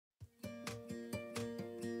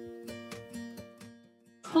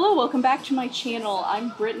Hello, welcome back to my channel.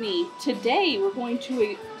 I'm Brittany. Today we're going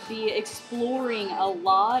to be exploring a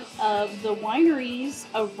lot of the wineries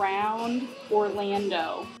around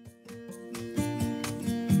Orlando.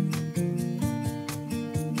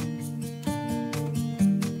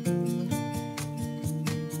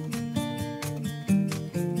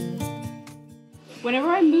 Whenever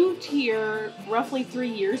I moved here roughly 3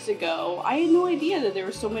 years ago, I had no idea that there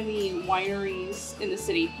were so many wineries in the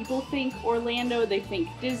city. People think Orlando, they think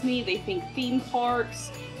Disney, they think theme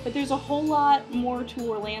parks, but there's a whole lot more to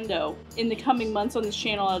Orlando. In the coming months on this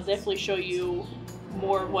channel, I'll definitely show you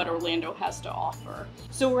more of what Orlando has to offer.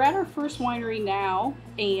 So we're at our first winery now,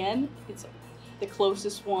 and it's the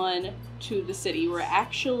closest one to the city. We're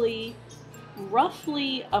actually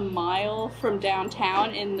roughly a mile from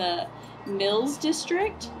downtown in the Mills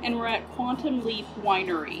district, and we're at Leap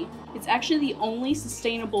Winery. It's actually the only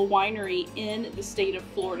sustainable winery in the state of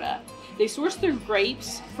Florida. They source their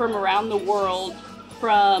grapes from around the world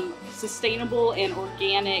from sustainable and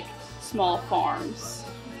organic small farms.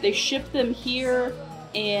 They ship them here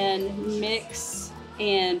and mix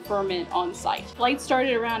and ferment on site. Flights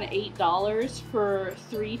started around $8 for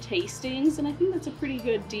 3 tastings, and I think that's a pretty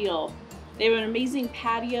good deal. They have an amazing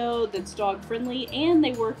patio that's dog friendly, and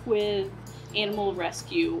they work with animal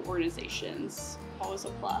rescue organizations. Always a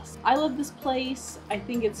plus. I love this place. I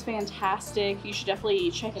think it's fantastic. You should definitely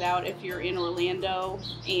check it out if you're in Orlando,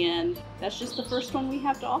 and that's just the first one we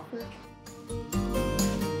have to offer.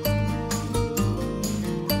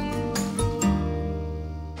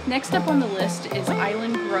 Next up on the list is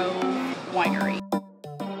Island Grove Winery.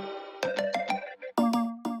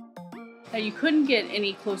 Now you couldn't get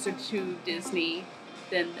any closer to Disney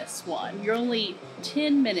than this one. You're only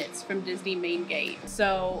 10 minutes from Disney main gate.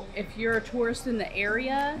 So if you're a tourist in the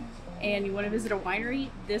area and you want to visit a winery,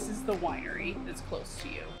 this is the winery that's close to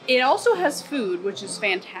you. It also has food, which is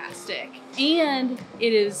fantastic. And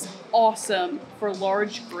it is awesome for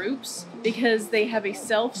large groups because they have a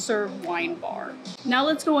self-serve wine bar. Now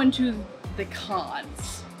let's go into the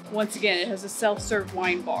cons. Once again, it has a self-serve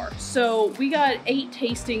wine bar. So we got 8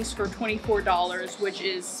 tastings for $24, which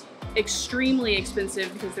is extremely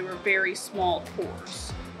expensive because they were very small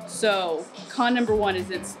pours. So con number 1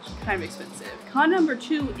 is it's kind of expensive. Con number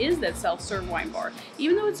 2 is that self-serve wine bar.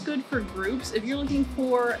 Even though it's good for groups, if you're looking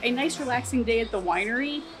for a nice relaxing day at the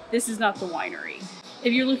winery, this is not the winery.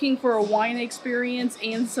 If you're looking for a wine experience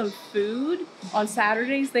and some food, on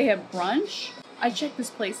Saturdays they have brunch. I check this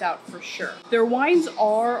place out for sure. Their wines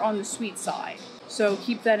are on the sweet side, so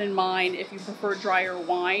keep that in mind if you prefer drier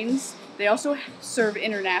wines. They also serve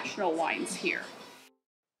international wines here.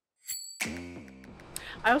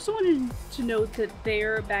 I also wanted to note that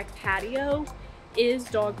their back patio is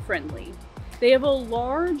dog friendly. They have a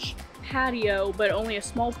large patio, but only a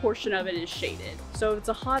small portion of it is shaded. So if it's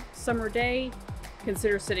a hot summer day,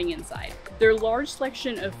 consider sitting inside. Their large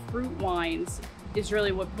selection of fruit wines is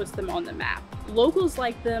really what puts them on the map. Locals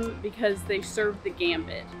like them because they serve the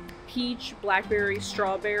gambit. Peach, blackberry,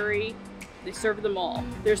 strawberry, they serve them all.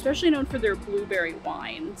 They're especially known for their blueberry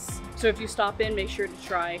wines. So if you stop in, make sure to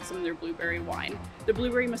try some of their blueberry wine. The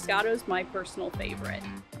blueberry Moscato is my personal favorite.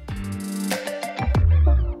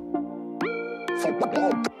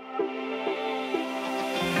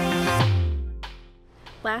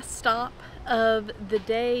 Last stop of the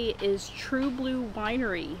day is True Blue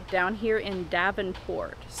Winery down here in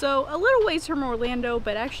Davenport. So a little ways from Orlando,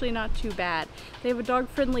 but actually not too bad. They have a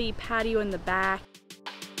dog-friendly patio in the back.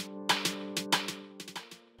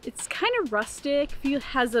 It's kind of rustic,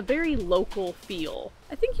 has a very local feel.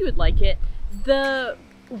 I think you would like it. The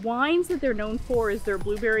wines that they're known for is their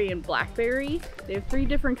blueberry and blackberry. They have 3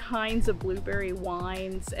 different kinds of blueberry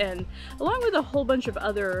wines, and along with a whole bunch of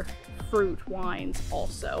other fruit wines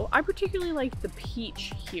also. I particularly like the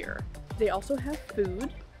peach here. They also have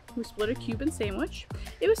food. We split a Cuban sandwich.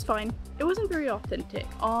 It was fine. It wasn't very authentic.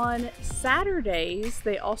 On Saturdays,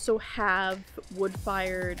 they also have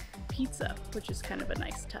wood-fired pizza, which is kind of a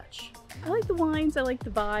nice touch. I like the wines, I like the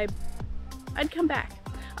vibe. I'd come back.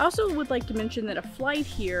 I also would like to mention that a flight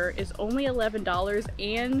here is only $11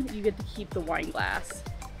 and you get to keep the wine glass.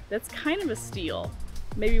 That's kind of a steal.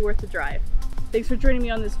 Maybe worth the drive. Thanks for joining me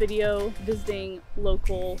on this video, visiting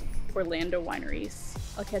local Orlando wineries.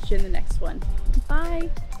 I'll catch you in the next one. Bye!